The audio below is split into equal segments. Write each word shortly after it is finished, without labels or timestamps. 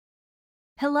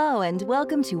Hello, and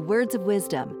welcome to Words of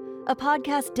Wisdom, a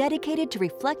podcast dedicated to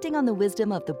reflecting on the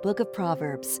wisdom of the Book of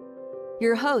Proverbs.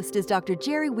 Your host is Dr.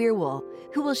 Jerry Weirwool,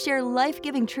 who will share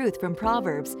life-giving truth from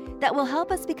Proverbs that will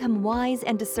help us become wise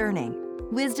and discerning.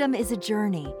 Wisdom is a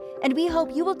journey, and we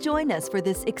hope you will join us for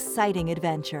this exciting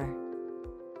adventure.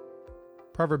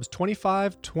 Proverbs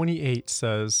 25:28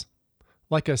 says,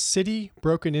 "Like a city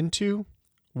broken into,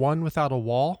 one without a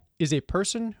wall, is a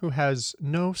person who has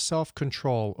no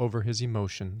self-control over his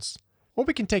emotions." What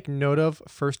we can take note of,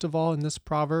 first of all, in this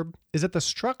proverb is that the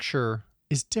structure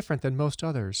is different than most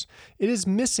others. It is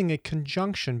missing a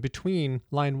conjunction between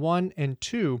line 1 and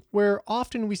 2, where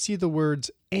often we see the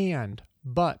words and,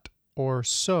 but, or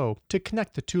so to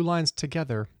connect the two lines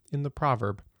together in the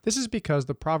proverb. This is because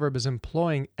the proverb is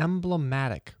employing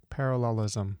emblematic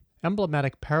parallelism.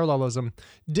 Emblematic parallelism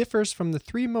differs from the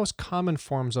three most common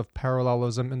forms of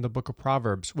parallelism in the book of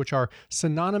Proverbs, which are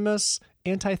synonymous,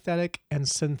 antithetic, and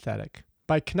synthetic,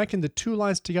 by connecting the two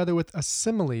lines together with a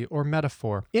simile or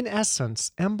metaphor. In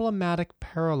essence, emblematic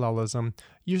parallelism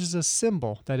uses a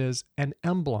symbol, that is, an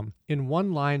emblem, in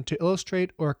one line to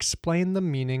illustrate or explain the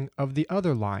meaning of the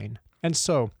other line. And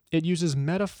so, it uses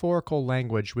metaphorical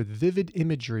language with vivid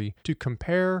imagery to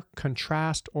compare,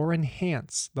 contrast, or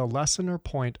enhance the lesson or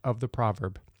point of the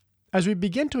proverb. As we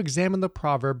begin to examine the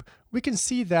proverb, we can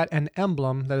see that an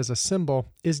emblem, that is a symbol,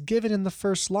 is given in the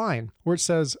first line, where it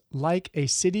says, "like a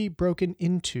city broken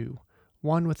into,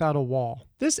 one without a wall."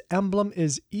 This emblem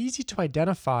is easy to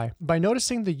identify by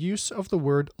noticing the use of the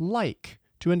word like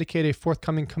to indicate a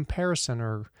forthcoming comparison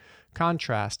or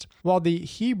contrast. While the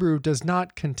Hebrew does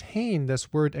not contain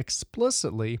this word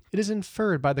explicitly, it is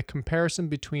inferred by the comparison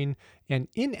between an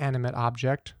inanimate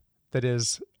object, that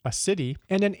is, a city,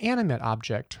 and an animate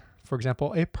object, for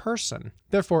example, a person.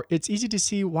 Therefore, it's easy to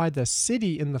see why the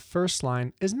city in the first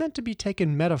line is meant to be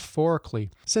taken metaphorically,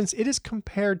 since it is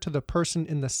compared to the person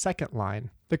in the second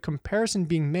line. The comparison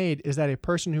being made is that a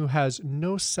person who has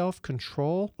no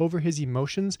self-control over his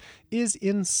emotions is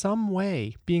in some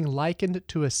way being likened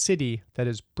to a city that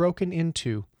is broken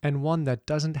into and one that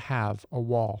doesn't have a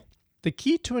wall. The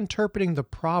key to interpreting the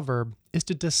proverb is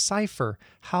to decipher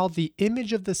how the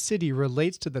image of the city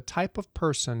relates to the type of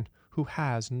person who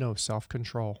has no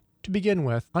self-control. To begin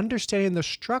with, understanding the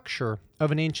structure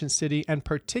of an ancient city and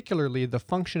particularly the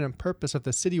function and purpose of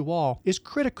the city wall is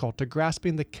critical to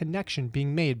grasping the connection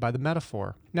being made by the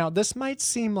metaphor. Now, this might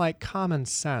seem like common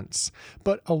sense,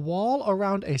 but a wall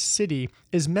around a city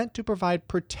is meant to provide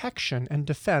protection and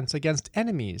defense against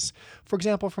enemies, for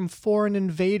example, from foreign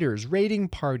invaders, raiding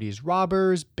parties,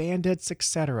 robbers, bandits,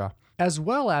 etc., as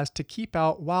well as to keep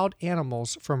out wild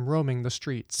animals from roaming the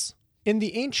streets. In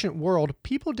the ancient world,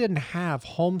 people didn't have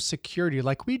home security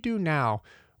like we do now,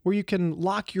 where you can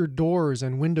lock your doors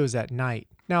and windows at night.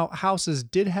 Now, houses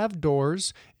did have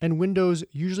doors, and windows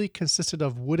usually consisted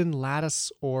of wooden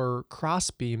lattice or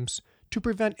crossbeams to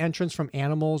prevent entrance from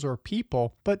animals or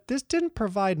people, but this didn't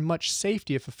provide much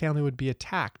safety if a family would be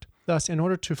attacked. Thus, in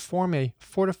order to form a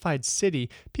fortified city,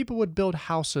 people would build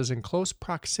houses in close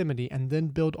proximity and then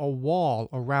build a wall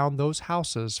around those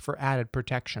houses for added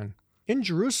protection. In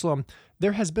Jerusalem,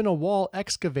 there has been a wall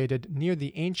excavated near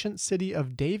the ancient city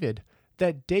of David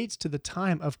that dates to the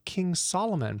time of King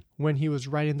Solomon when he was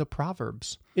writing the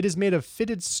Proverbs. It is made of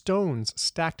fitted stones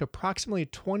stacked approximately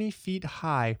 20 feet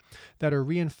high that are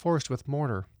reinforced with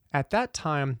mortar. At that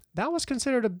time, that was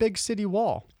considered a big city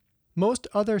wall. Most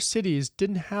other cities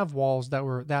didn't have walls that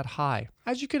were that high.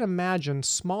 As you can imagine,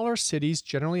 smaller cities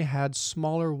generally had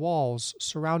smaller walls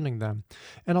surrounding them,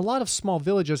 and a lot of small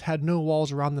villages had no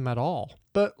walls around them at all.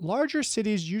 But larger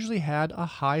cities usually had a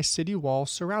high city wall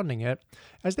surrounding it,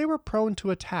 as they were prone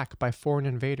to attack by foreign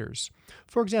invaders.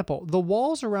 For example, the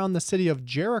walls around the city of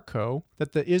Jericho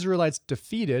that the Israelites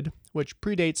defeated, which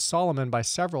predates Solomon by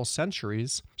several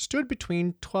centuries, stood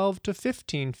between 12 to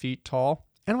 15 feet tall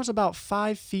and was about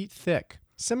 5 feet thick.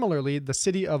 Similarly, the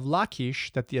city of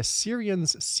Lachish that the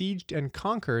Assyrians sieged and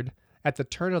conquered at the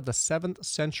turn of the 7th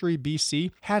century BC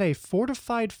had a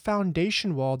fortified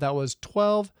foundation wall that was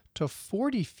 12 to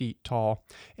 40 feet tall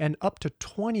and up to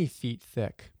 20 feet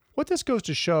thick. What this goes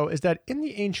to show is that in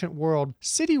the ancient world,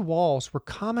 city walls were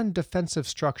common defensive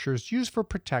structures used for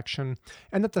protection,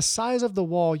 and that the size of the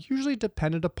wall usually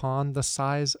depended upon the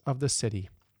size of the city.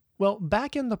 Well,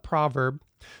 back in the proverb,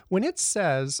 when it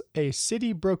says a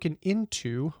city broken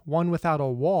into, one without a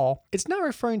wall, it's not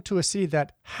referring to a city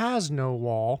that has no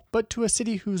wall, but to a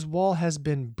city whose wall has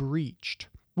been breached.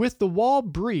 With the wall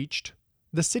breached,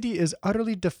 the city is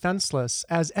utterly defenseless,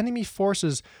 as enemy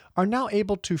forces are now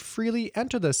able to freely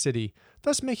enter the city,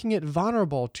 thus making it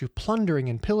vulnerable to plundering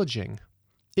and pillaging.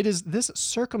 It is this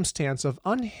circumstance of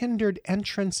unhindered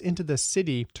entrance into the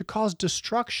city to cause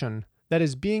destruction that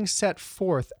is being set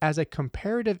forth as a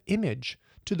comparative image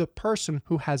to the person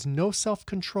who has no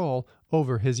self-control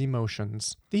over his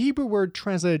emotions. The Hebrew word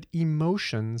translated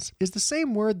emotions is the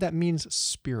same word that means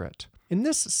spirit. In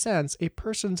this sense, a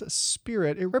person's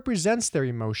spirit, it represents their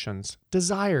emotions,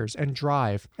 desires, and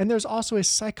drive. And there's also a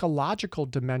psychological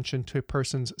dimension to a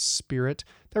person's spirit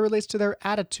that relates to their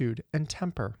attitude and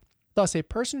temper. Thus, a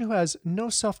person who has no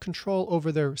self-control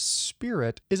over their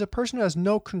spirit is a person who has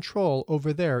no control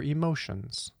over their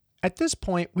emotions. At this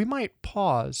point, we might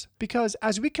pause because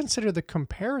as we consider the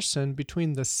comparison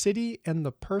between the city and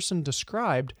the person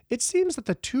described, it seems that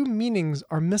the two meanings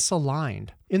are misaligned.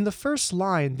 In the first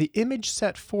line, the image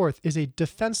set forth is a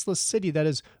defenseless city that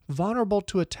is vulnerable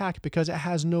to attack because it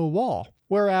has no wall.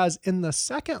 Whereas in the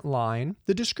second line,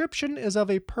 the description is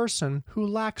of a person who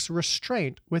lacks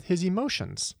restraint with his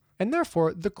emotions. And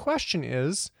therefore, the question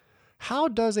is, how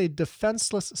does a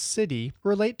defenseless city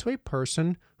relate to a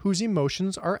person whose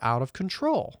emotions are out of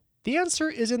control? The answer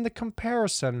is in the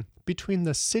comparison between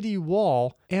the city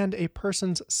wall and a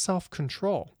person's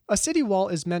self-control. A city wall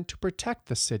is meant to protect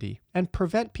the city and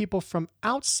prevent people from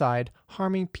outside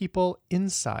harming people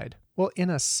inside. Well,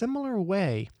 in a similar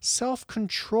way,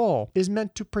 self-control is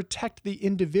meant to protect the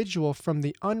individual from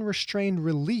the unrestrained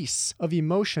release of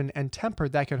emotion and temper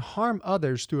that can harm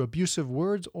others through abusive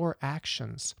words or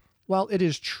actions. While it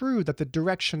is true that the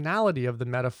directionality of the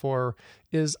metaphor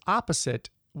is opposite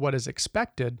what is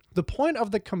expected, the point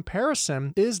of the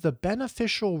comparison is the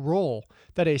beneficial role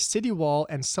that a city wall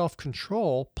and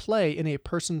self-control play in a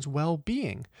person's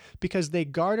well-being, because they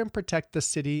guard and protect the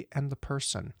city and the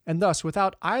person. And thus,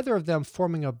 without either of them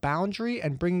forming a boundary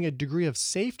and bringing a degree of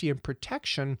safety and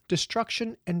protection,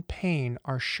 destruction and pain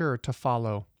are sure to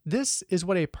follow. This is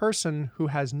what a person who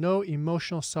has no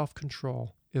emotional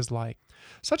self-control is like.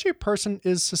 Such a person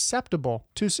is susceptible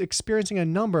to experiencing a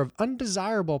number of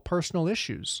undesirable personal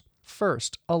issues.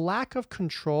 First, a lack of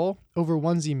control over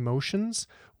one's emotions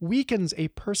weakens a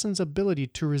person's ability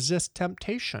to resist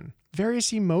temptation.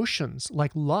 Various emotions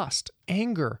like lust,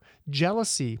 anger,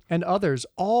 jealousy, and others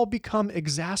all become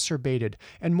exacerbated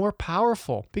and more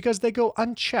powerful because they go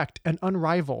unchecked and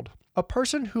unrivaled. A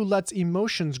person who lets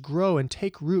emotions grow and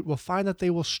take root will find that they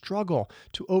will struggle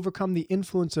to overcome the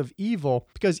influence of evil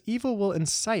because evil will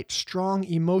incite strong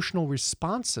emotional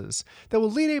responses that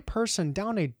will lead a person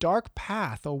down a dark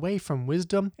path away from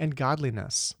wisdom and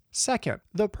godliness. Second,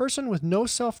 the person with no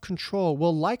self-control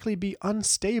will likely be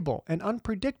unstable and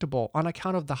unpredictable on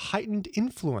account of the heightened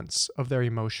influence of their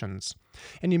emotions.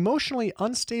 An emotionally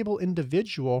unstable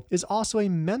individual is also a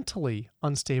mentally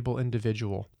unstable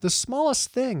individual. The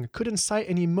smallest thing could incite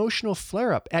an emotional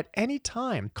flare-up at any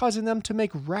time, causing them to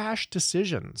make rash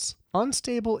decisions.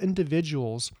 Unstable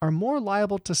individuals are more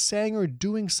liable to saying or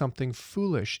doing something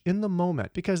foolish in the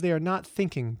moment because they are not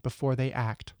thinking before they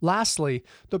act. Lastly,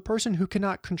 the person who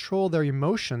cannot control their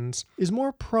emotions is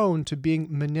more prone to being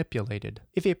manipulated.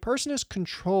 If a person is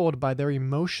controlled by their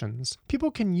emotions,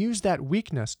 people can use that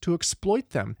weakness to exploit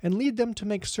them and lead them to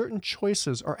make certain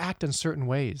choices or act in certain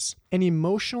ways. An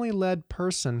emotionally led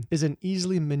person is an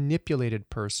easily manipulated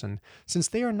person, since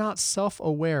they are not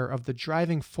self-aware of the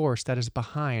driving force that is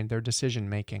behind their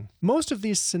decision-making. Most of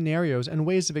these scenarios and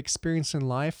ways of experiencing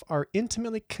life are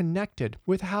intimately connected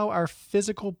with how our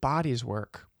physical bodies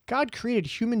work. God created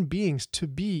human beings to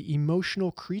be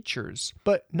emotional creatures,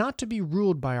 but not to be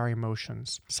ruled by our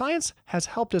emotions. Science has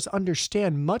helped us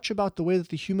understand much about the way that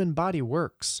the human body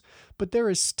works, but there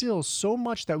is still so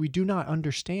much that we do not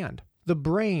understand. The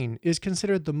brain is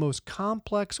considered the most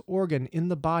complex organ in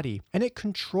the body, and it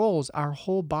controls our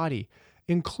whole body,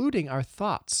 including our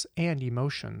thoughts and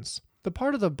emotions. The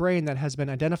part of the brain that has been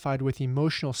identified with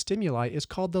emotional stimuli is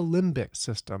called the limbic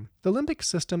system. The limbic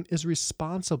system is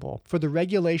responsible for the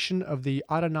regulation of the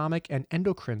autonomic and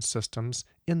endocrine systems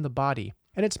in the body,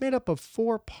 and it's made up of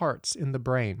 4 parts in the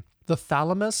brain: the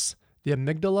thalamus, the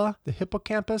amygdala, the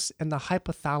hippocampus, and the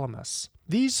hypothalamus.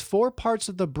 These 4 parts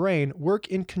of the brain work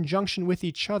in conjunction with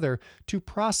each other to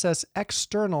process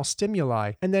external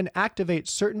stimuli and then activate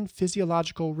certain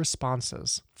physiological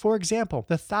responses. For example,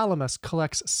 the thalamus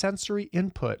collects sensory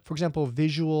input, for example,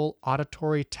 visual,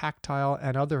 auditory, tactile,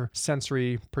 and other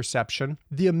sensory perception.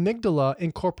 The amygdala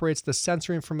incorporates the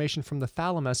sensory information from the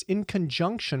thalamus in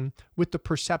conjunction with the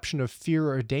perception of fear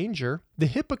or danger. The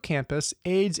hippocampus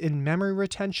aids in memory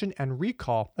retention and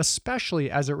recall,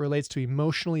 especially as it relates to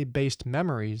emotionally based memory.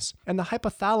 memories, and the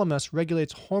hypothalamus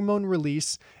regulates hormone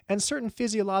release and certain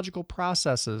physiological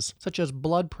processes, such as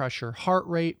blood pressure, heart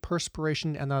rate,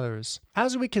 perspiration, and others.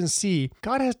 As we can see,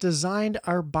 God has designed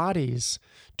our bodies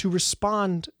to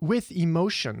respond with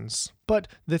emotions. But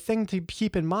the thing to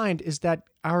keep in mind is that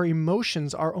our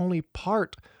emotions are only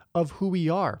part of who we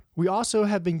are. We also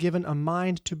have been given a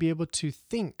mind to be able to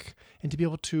think and to be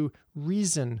able to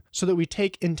reason so that we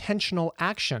take intentional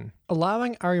action.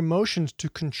 Allowing our emotions to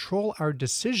control our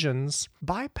decisions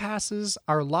bypasses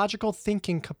our logical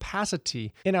thinking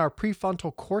capacity in our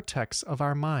prefrontal cortex of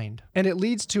our mind. And it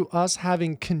leads to us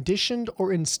having conditioned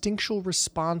or instinctual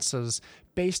responses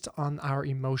based on our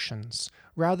emotions,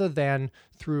 rather than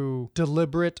through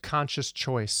deliberate conscious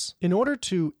choice. In order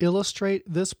to illustrate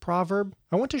this proverb,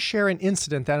 I want to share an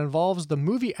incident that involves the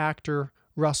movie actor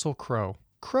Russell Crowe.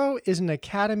 Crowe is an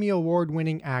Academy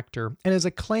Award-winning actor and is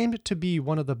acclaimed to be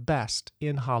one of the best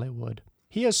in Hollywood.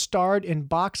 He has starred in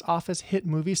box office hit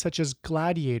movies such as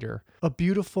Gladiator, A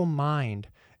Beautiful Mind,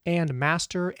 and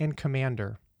Master and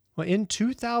Commander. Well, in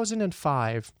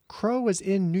 2005, Crowe was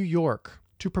in New York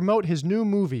to promote his new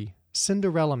movie,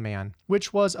 Cinderella Man,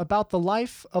 which was about the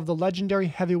life of the legendary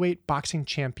heavyweight boxing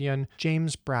champion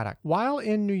James Braddock. While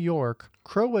in New York,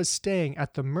 Crowe was staying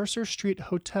at the Mercer Street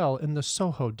Hotel in the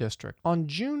Soho district. On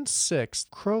June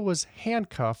 6th, Crowe was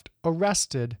handcuffed,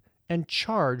 arrested, and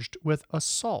charged with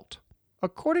assault.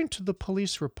 According to the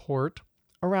police report,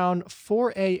 around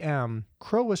 4 a.m.,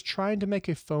 Crowe was trying to make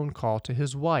a phone call to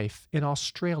his wife in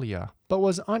Australia, but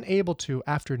was unable to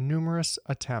after numerous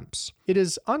attempts. It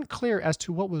is unclear as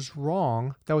to what was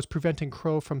wrong that was preventing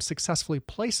Crowe from successfully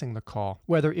placing the call,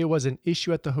 whether it was an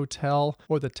issue at the hotel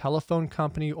or the telephone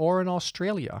company or in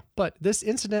Australia. But this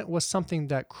incident was something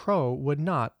that Crowe would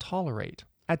not tolerate.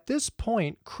 At this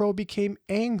point, Crowe became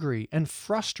angry and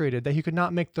frustrated that he could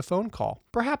not make the phone call.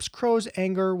 Perhaps Crowe's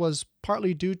anger was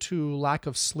partly due to lack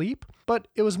of sleep, but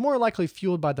it was more likely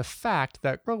fueled by the fact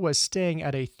that Crowe was staying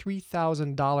at a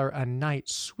 $3,000 a night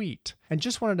suite and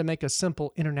just wanted to make a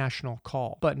simple international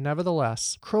call. But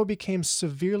nevertheless, Crowe became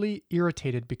severely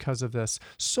irritated because of this,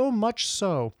 so much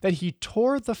so that he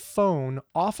tore the phone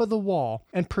off of the wall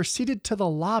and proceeded to the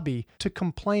lobby to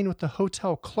complain with the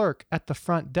hotel clerk at the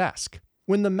front desk.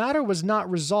 When the matter was not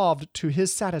resolved to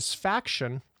his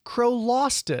satisfaction, Crowe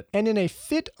lost it, and in a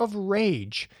fit of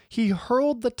rage, he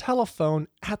hurled the telephone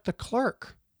at the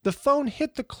clerk. The phone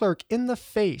hit the clerk in the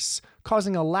face,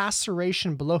 causing a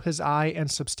laceration below his eye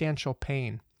and substantial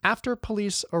pain. After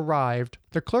police arrived,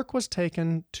 the clerk was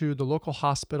taken to the local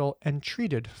hospital and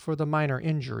treated for the minor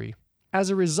injury. As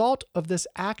a result of this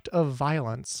act of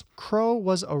violence, Crowe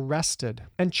was arrested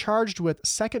and charged with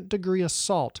second-degree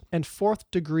assault and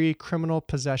fourth-degree criminal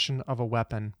possession of a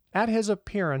weapon. At his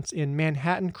appearance in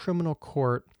Manhattan Criminal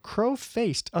Court, Crowe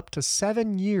faced up to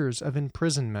 7 years of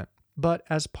imprisonment. But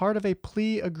as part of a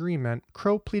plea agreement,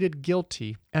 Crowe pleaded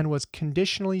guilty and was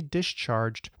conditionally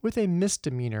discharged with a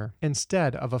misdemeanor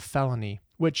instead of a felony,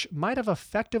 which might have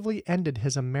effectively ended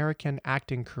his American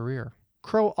acting career.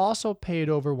 Crowe also paid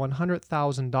over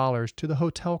 $100,000 to the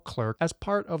hotel clerk as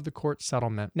part of the court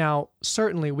settlement. Now,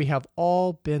 certainly we have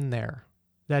all been there.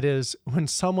 That is, when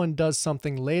someone does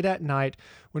something late at night,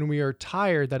 when we are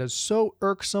tired that is so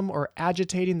irksome or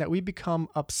agitating that we become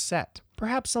upset.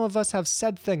 Perhaps some of us have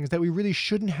said things that we really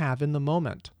shouldn't have in the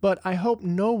moment. But I hope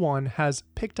no one has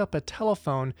picked up a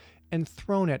telephone and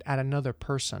thrown it at another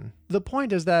person. The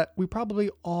point is that we probably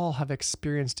all have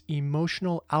experienced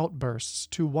emotional outbursts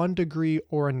to one degree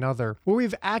or another, where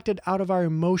we've acted out of our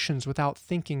emotions without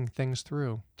thinking things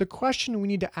through. The question we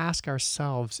need to ask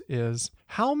ourselves is,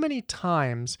 how many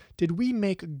times did we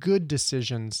make good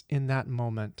decisions in that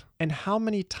moment? And how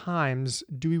many times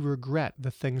do we regret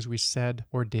the things we said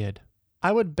or did?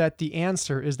 I would bet the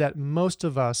answer is that most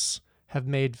of us have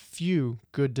made few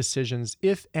good decisions,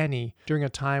 if any, during a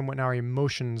time when our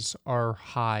emotions are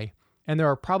high. And there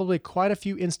are probably quite a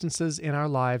few instances in our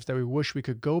lives that we wish we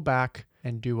could go back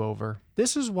and do over.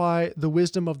 This is why the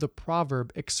wisdom of the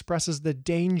proverb expresses the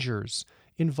dangers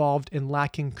involved in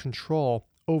lacking control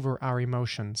over our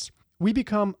emotions. We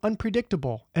become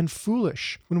unpredictable and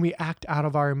foolish when we act out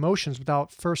of our emotions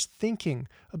without first thinking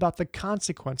about the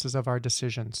consequences of our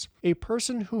decisions. A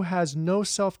person who has no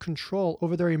self-control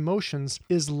over their emotions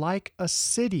is like a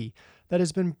city that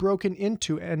has been broken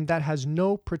into and that has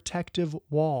no protective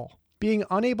wall. Being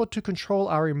unable to control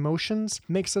our emotions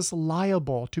makes us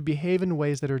liable to behave in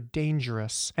ways that are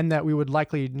dangerous and that we would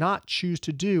likely not choose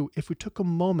to do if we took a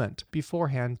moment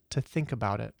beforehand to think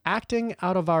about it. Acting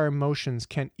out of our emotions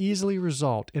can easily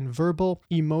result in verbal,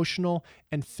 emotional,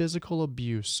 and physical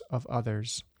abuse of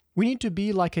others. We need to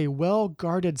be like a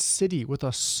well-guarded city with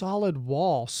a solid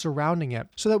wall surrounding it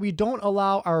so that we don't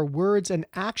allow our words and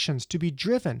actions to be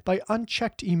driven by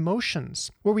unchecked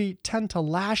emotions, where we tend to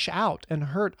lash out and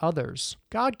hurt others.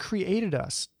 God created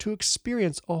us to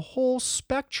experience a whole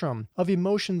spectrum of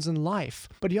emotions in life,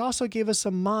 but He also gave us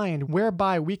a mind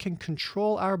whereby we can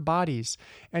control our bodies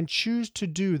and choose to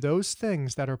do those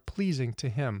things that are pleasing to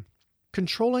Him.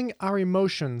 Controlling our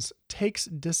emotions takes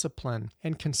discipline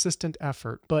and consistent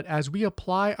effort, but as we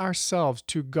apply ourselves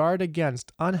to guard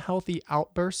against unhealthy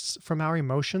outbursts from our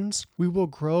emotions, we will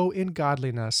grow in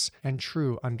godliness and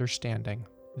true understanding.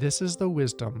 This is the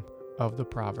wisdom of the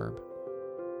proverb.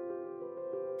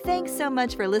 Thanks so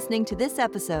much for listening to this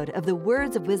episode of the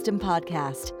Words of Wisdom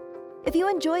podcast. If you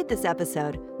enjoyed this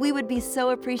episode, we would be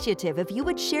so appreciative if you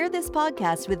would share this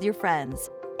podcast with your friends.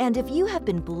 And if you have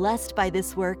been blessed by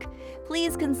this work,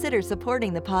 please consider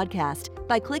supporting the podcast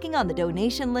by clicking on the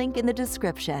donation link in the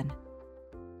description.